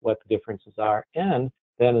see what the differences are. And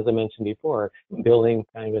then, as I mentioned before, building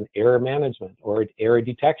kind of an error management or error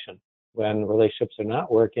detection. When relationships are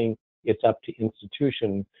not working, it's up to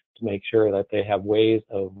institutions to make sure that they have ways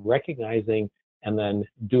of recognizing and then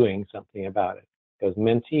doing something about it. Because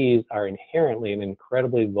mentees are inherently an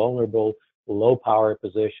incredibly vulnerable, low power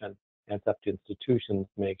position, and it's up to institutions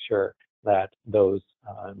to make sure that those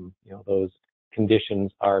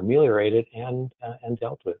conditions are ameliorated and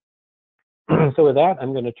dealt with. So with that,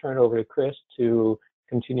 I'm going to turn over to Chris to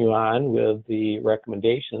continue on with the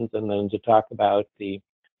recommendations, and then to talk about the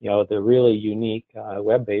really unique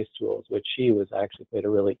web-based tools, which she was actually played a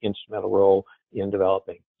really instrumental role in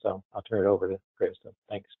developing. So I'll turn it over to Chris. So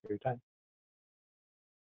thanks for your time.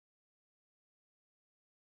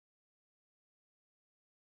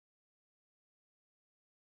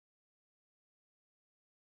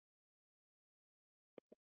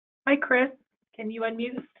 Hi, Chris. Can you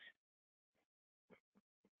unmute?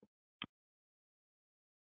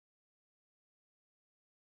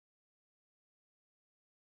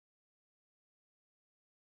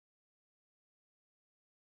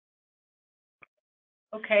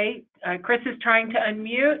 Okay, Chris is trying to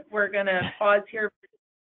unmute. We're going to pause here.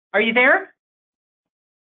 Are you there?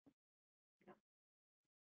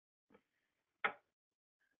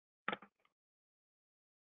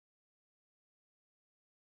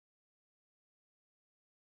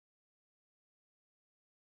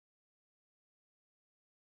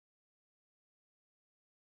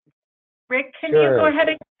 Rick, can you go ahead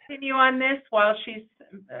and continue on this while she's,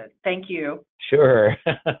 thank you. Sure.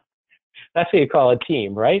 That's what you call a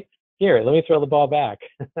team, right? Here, let me throw the ball back.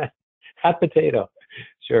 Hot potato.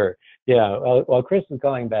 Sure. Yeah. While Chris is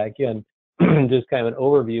calling back in, just kind of an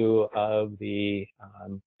overview of the,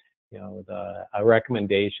 the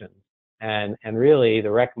recommendations. And really,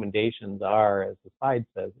 the recommendations are, as the slide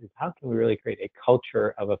says, is how can we really create a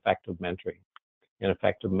culture of effective mentoring and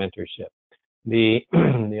effective mentorship? The,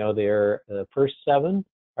 the first 7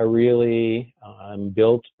 are really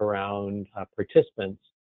built around participants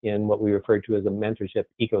in what we refer to as a mentorship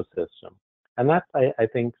ecosystem. And that's, I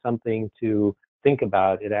think, something to think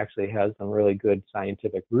about. It actually has some really good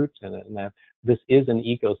scientific roots in it, and that this is an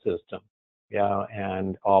ecosystem,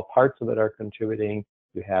 and all parts of it are contributing.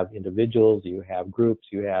 You have individuals, you have groups,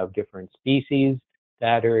 you have different species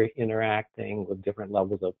that are interacting with different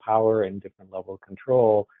levels of power and different level of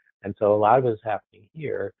control. And so a lot of it is happening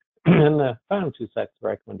here. And the final 2 sets of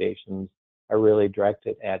recommendations are really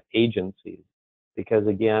directed at agencies, because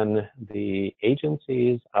again, the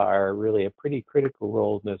agencies are really a pretty critical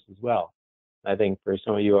role in this as well. I think for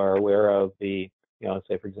some of you are aware of the,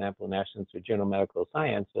 say for example, National Institute of General Medical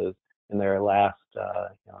Sciences, in their last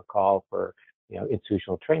call for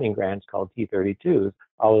institutional training grants called T32s,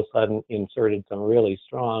 all of a sudden inserted some really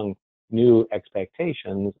strong new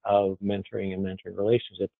expectations of mentoring and mentoring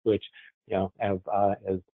relationships, which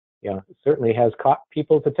certainly has caught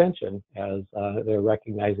people's attention as they're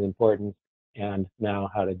recognizing the importance and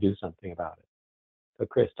now how to do something about it. So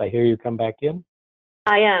Chris, I hear you come back in.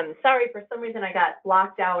 I am. Sorry, for some reason I got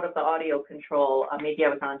blocked out of the audio control. Maybe I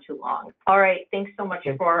was on too long. All right, thanks so much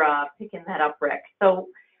for picking that up, Rick. So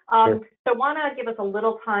Sure. So I want to give us a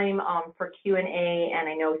little time for Q&A, and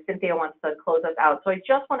I know Cynthia wants to close us out. So I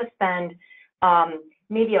just want to spend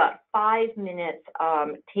maybe about 5 minutes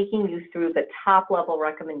taking you through the top level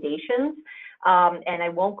recommendations. And I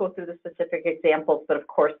won't go through the specific examples, but of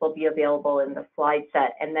course they'll be available in the slide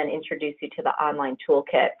set, and then introduce you to the online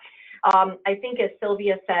toolkit. I think, as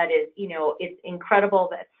Sylvia said, it's incredible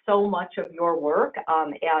that so much of your work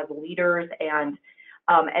as leaders and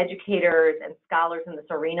educators and scholars in this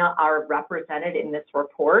arena are represented in this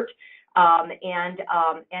report and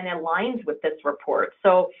aligns with this report.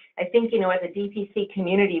 So I think, as a DPC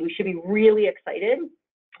community, we should be really excited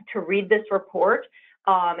to read this report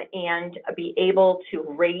and be able to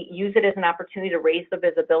use it as an opportunity to raise the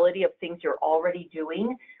visibility of things you're already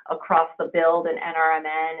doing across the BUILD and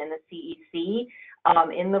NRMN and the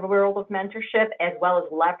CEC in the world of mentorship, as well as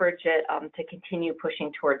leverage it to continue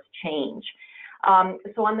pushing towards change.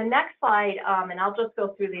 So on the next slide, and I'll just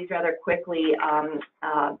go through these rather quickly,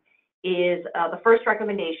 is the first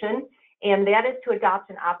recommendation, and that is to adopt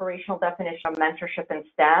an operational definition of mentorship in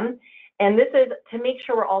STEM. And this is to make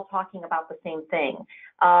sure we're all talking about the same thing.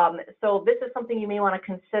 So this is something you may want to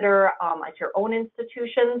consider at your own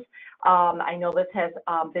institutions. I know this has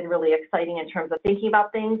been really exciting in terms of thinking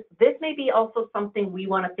about things. This may be also something we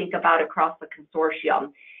want to think about across the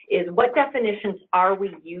consortium, is what definitions are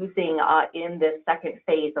we using in this second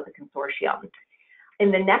phase of the consortium.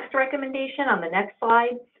 In the next recommendation on the next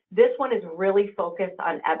slide, this one is really focused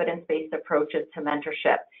on evidence-based approaches to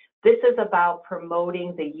mentorship. This is about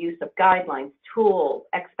promoting the use of guidelines, tools,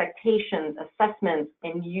 expectations, assessments,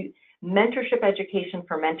 and mentorship education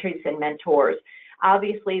for mentees and mentors.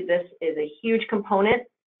 Obviously, this is a huge component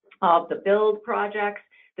of the BUILD projects.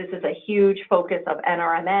 This is a huge focus of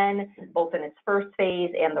NRMN, both in its first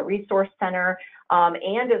phase and the Resource Center,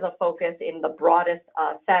 and is a focus in the broadest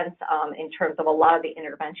sense in terms of a lot of the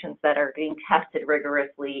interventions that are being tested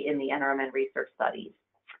rigorously in the NRMN research studies.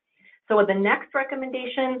 So the next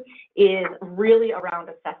recommendation is really around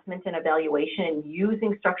assessment and evaluation and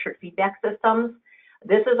using structured feedback systems.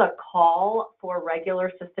 This is a call for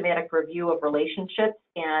regular systematic review of relationships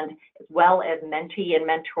and as well as mentee and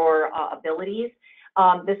mentor abilities.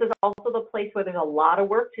 This is also the place where there's a lot of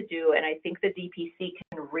work to do, and I think the DPC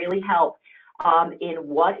can really help in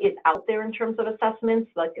what is out there in terms of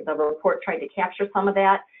assessments, like the report tried to capture some of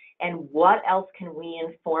that, and what else can we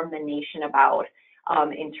inform the nation about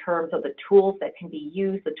in terms of the tools that can be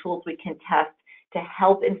used, the tools we can test to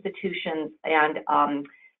help institutions and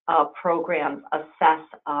programs assess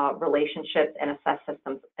relationships and assess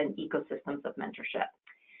systems and ecosystems of mentorship.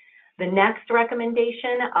 The next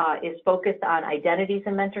recommendation is focused on identities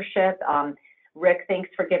and mentorship. Rick, thanks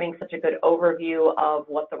for giving such a good overview of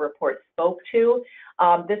what the report spoke to.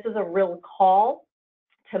 This is a real call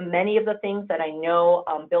to many of the things that I know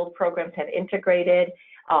build programs have integrated.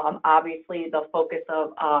 Obviously, the focus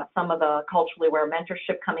of some of the culturally aware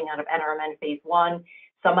mentorship coming out of NRMN Phase 1,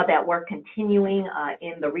 some of that work continuing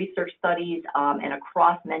in the research studies and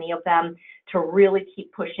across many of them to really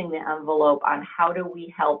keep pushing the envelope on how do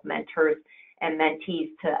we help mentors and mentees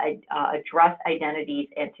to address identities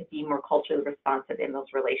and to be more culturally responsive in those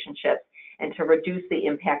relationships and to reduce the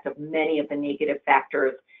impact of many of the negative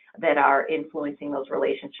factors that are influencing those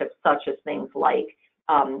relationships, such as things like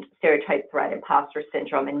stereotype threat, imposter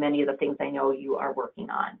syndrome, and many of the things I know you are working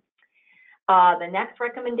on. The next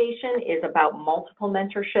recommendation is about multiple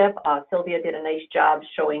mentorship. Sylvia did a nice job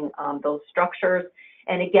showing those structures.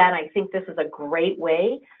 And again, I think this is a great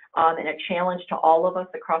way and a challenge to all of us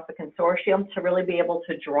across the consortium to really be able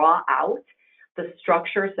to draw out the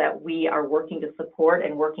structures that we are working to support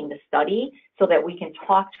and working to study so that we can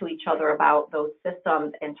talk to each other about those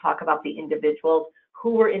systems and talk about the individuals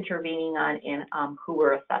who we're intervening on and who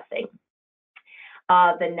we're assessing.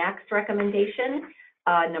 The next recommendation,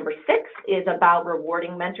 number 6, is about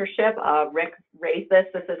rewarding mentorship. Rick raised this.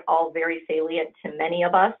 This is all very salient to many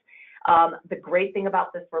of us. The great thing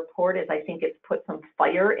about this report is I think it's put some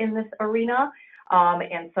fire in this arena.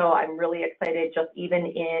 And so I'm really excited, just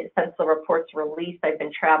even since the report's released, I've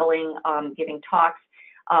been traveling, giving talks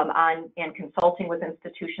on and consulting with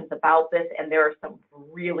institutions about this, and there are some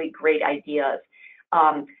really great ideas.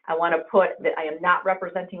 I want to put that I am not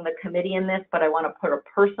representing the committee in this, but I want to put a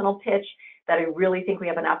personal pitch that I really think we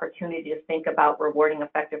have an opportunity to think about rewarding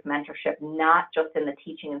effective mentorship, not just in the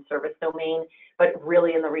teaching and service domain, but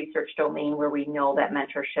really in the research domain where we know that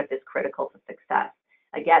mentorship is critical to success.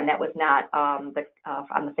 Again, that was not on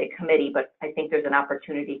the same committee, but I think there's an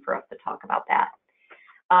opportunity for us to talk about that.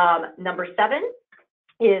 Number 7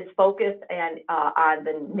 is focused on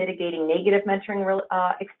the mitigating negative mentoring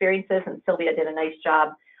experiences, and Sylvia did a nice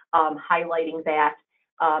job highlighting that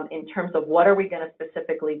in terms of what are we going to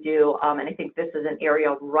specifically do, and I think this is an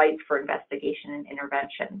area ripe for investigation and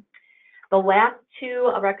intervention. The last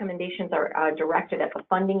 2 recommendations are directed at the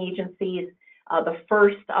funding agencies. The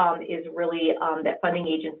first is really that funding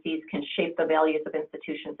agencies can shape the values of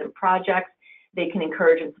institutions and projects. They can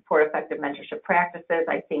encourage and support effective mentorship practices.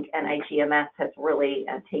 I think NIGMS has really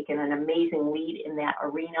taken an amazing lead in that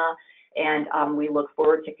arena, and we look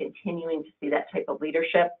forward to continuing to see that type of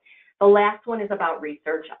leadership. The last one is about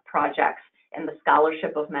research projects and the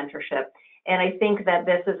scholarship of mentorship. And I think that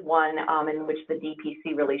this is one in which the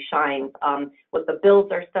DPC really shines. What the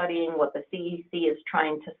BILDs are studying, what the CEC is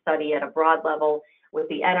trying to study at a broad level, with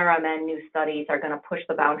the NRMN new studies are going to push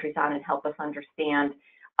the boundaries on and help us understand,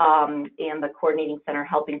 and the coordinating center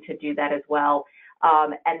helping to do that as well.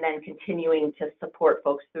 And then continuing to support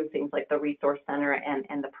folks through things like the resource center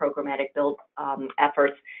and the programmatic build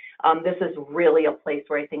efforts. This is really a place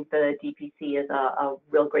where I think the DPC is a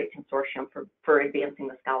real great consortium for advancing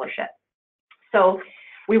the scholarship. So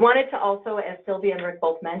we wanted to also, as Sylvia and Rick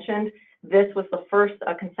both mentioned, this was the first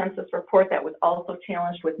consensus report that was also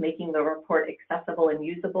challenged with making the report accessible and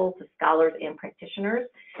usable to scholars and practitioners.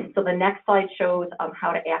 So the next slide shows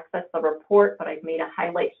how to access the report, but I've made a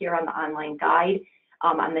highlight here on the online guide.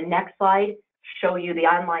 On the next slide, show you the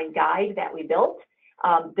online guide that we built.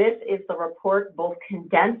 This is the report, both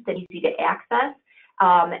condensed and easy to access.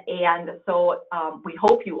 And so we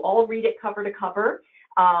hope you all read it cover to cover.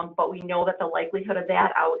 But we know that the likelihood of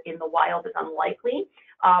that out in the wild is unlikely.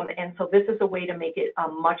 And so this is a way to make it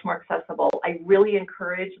much more accessible. I really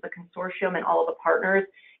encourage the consortium and all of the partners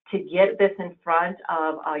to get this in front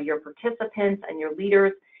of your participants and your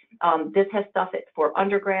leaders. This has stuff for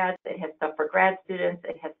undergrads, it has stuff for grad students,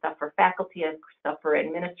 it has stuff for faculty, it has stuff for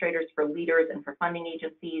administrators, for leaders, and for funding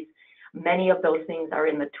agencies. Many of those things are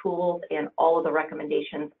in the tools and all of the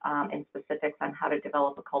recommendations and specifics on how to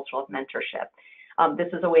develop a culture of mentorship. This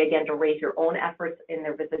is a way, again, to raise your own efforts in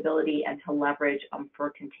their visibility and to leverage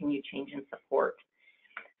for continued change and support.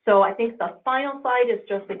 So I think the final slide is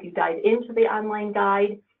just if you dive into the online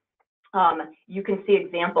guide, you can see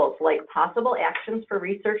examples like possible actions for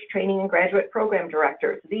research, training, and graduate program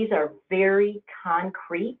directors. These are very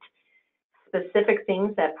concrete, specific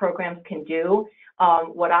things that programs can do.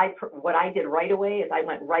 What I did right away is I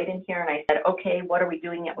went right in here and I said, okay, what are we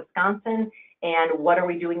doing at Wisconsin? And what are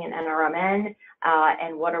we doing in NRMN?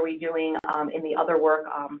 And what are we doing in the other work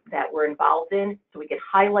that we're involved in? So we could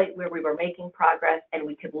highlight where we were making progress, and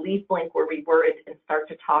we could leaf link where we were and start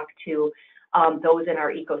to talk to those in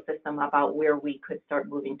our ecosystem about where we could start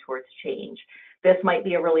moving towards change. This might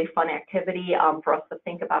be a really fun activity for us to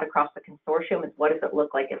think about across the consortium, is what does it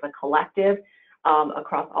look like as a collective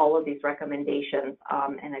across all of these recommendations,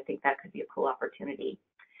 and I think that could be a cool opportunity.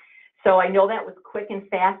 So I know that was quick and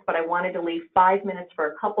fast, but I wanted to leave 5 minutes for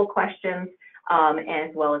a couple questions, as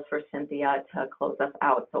well as for Cynthia to close us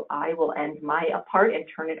out. So I will end my part and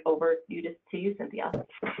turn it over to you, Cynthia.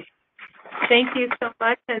 Thank you so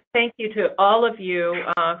much, and thank you to all of you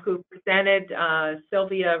who presented,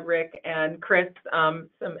 Sylvia, Rick, and Chris, some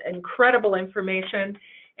incredible information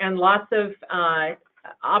and lots of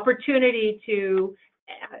opportunity to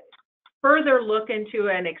further look into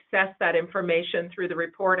and access that information through the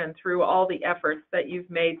report and through all the efforts that you've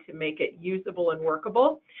made to make it usable and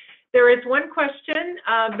workable. There is one question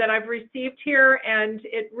that I've received here, and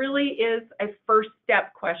it really is a first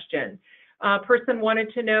step question. A person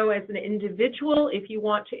wanted to know, as an individual, if you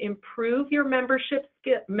want to improve your mentorship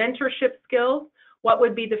skills, what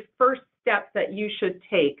would be the first step that you should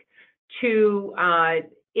take to,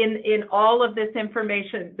 in all of this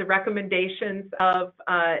information, the recommendations of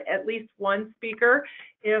at least one speaker.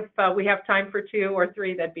 If we have time for 2 or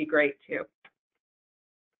 3, that'd be great too.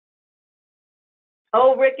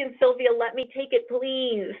 Oh, Rick and Sylvia, let me take it,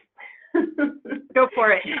 please. Go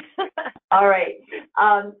for it. All right.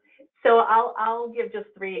 So I'll give just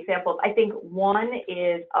 3 examples. I think one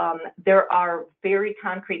is there are very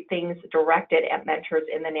concrete things directed at mentors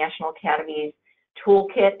in the National Academies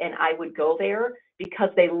toolkit, and I would go there because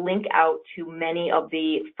they link out to many of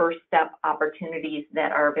the first step opportunities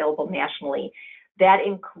that are available nationally. That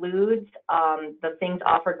includes the things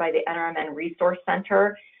offered by the NRMN Resource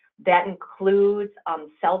Center. That includes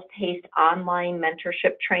self-paced online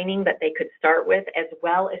mentorship training that they could start with, as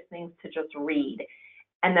well as things to just read.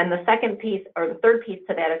 And then the second piece, or the third piece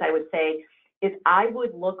to that, as I would say, is I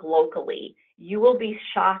would look locally. You will be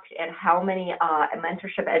shocked at how many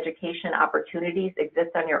mentorship education opportunities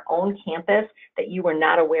exist on your own campus that you were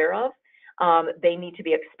not aware of. They need to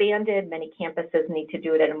be expanded. Many campuses need to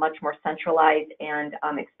do it at a much more centralized and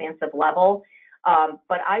expansive level.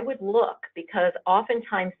 But I would look, because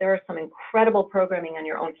oftentimes there are some incredible programming on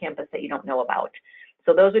your own campus that you don't know about.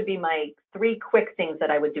 So those would be my 3 quick things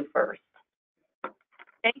that I would do first.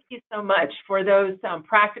 Thank you so much for those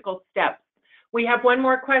practical steps. We have one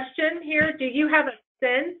more question here. Do you have a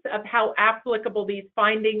sense of how applicable these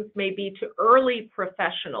findings may be to early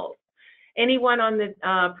professionals? Anyone on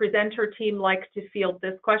the presenter team like to field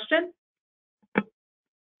this question?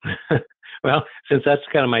 Well, since that's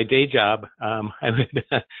kind of my day job, I would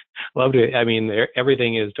love to. I mean,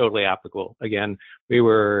 everything is totally applicable. Again, we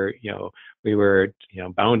were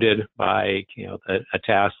bounded by, a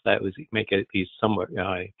task that was make it at least somewhat,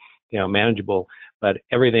 manageable. But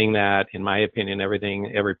everything that, in my opinion,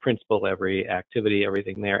 every principle, every activity,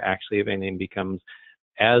 everything there, actually, everything becomes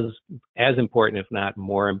as important, if not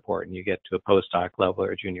more important. You get to a postdoc level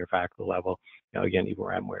or junior faculty level, again, even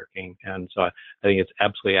where I'm working. And so I think it's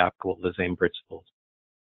absolutely applicable to the same principles.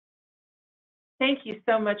 Thank you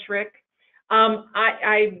so much, Rick.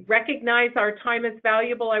 I recognize our time is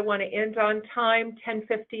valuable. I want to end on time.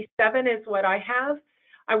 10:57 is what I have.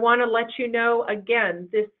 I want to let you know, again,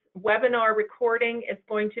 this webinar recording is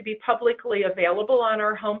going to be publicly available on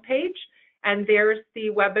our homepage, and there's the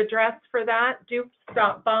web address for that. Do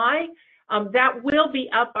stop by. That will be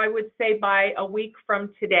up, I would say, by a week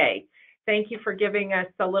from today. Thank you for giving us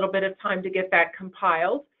a little bit of time to get that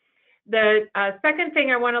compiled. The second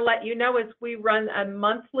thing I want to let you know is we run a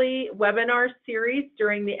monthly webinar series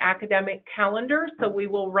during the academic calendar, so we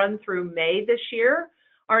will run through May this year.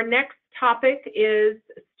 Our next topic is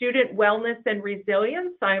student wellness and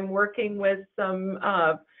resilience. I'm working with some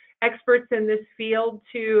experts in this field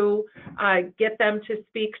to get them to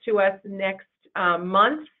speak to us next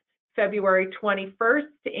month, February 21st,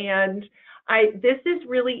 and this is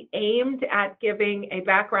really aimed at giving a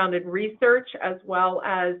background in research as well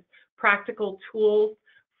as practical tools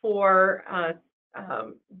for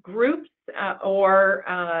groups or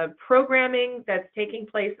programming that's taking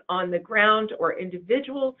place on the ground, or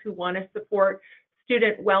individuals who want to support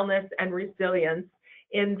student wellness and resilience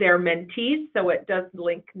in their mentees. So it does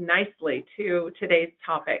link nicely to today's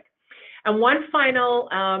topic. And one final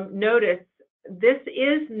notice, this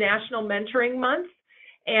is National Mentoring Month.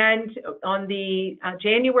 And on the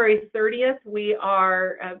January 30th, we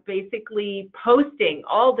are basically posting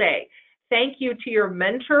all day. Thank you to your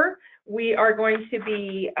mentor. We are going to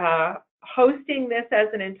be hosting this as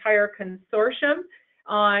an entire consortium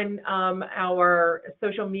on our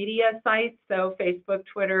social media sites, so Facebook,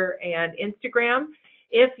 Twitter, and Instagram.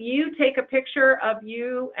 If you take a picture of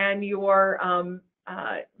you and your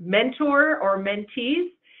mentor or mentees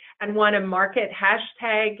and want to mark it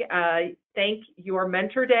hashtag Thank Your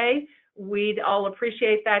Mentor Day. We'd all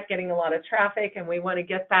appreciate that, getting a lot of traffic, and we want to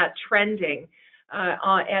get that trending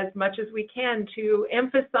as much as we can to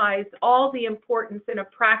emphasize all the importance in a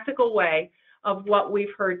practical way of what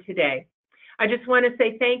we've heard today. I just want to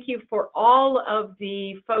say thank you for all of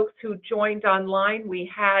the folks who joined online.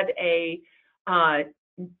 We had a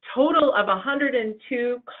total of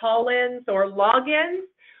 102 call-ins or logins,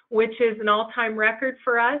 which is an all-time record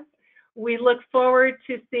for us. We look forward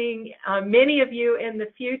to seeing many of you in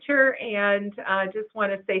the future, and just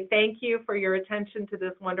want to say thank you for your attention to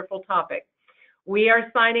this wonderful topic. We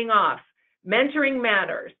are signing off. Mentoring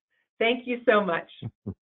matters. Thank you so much.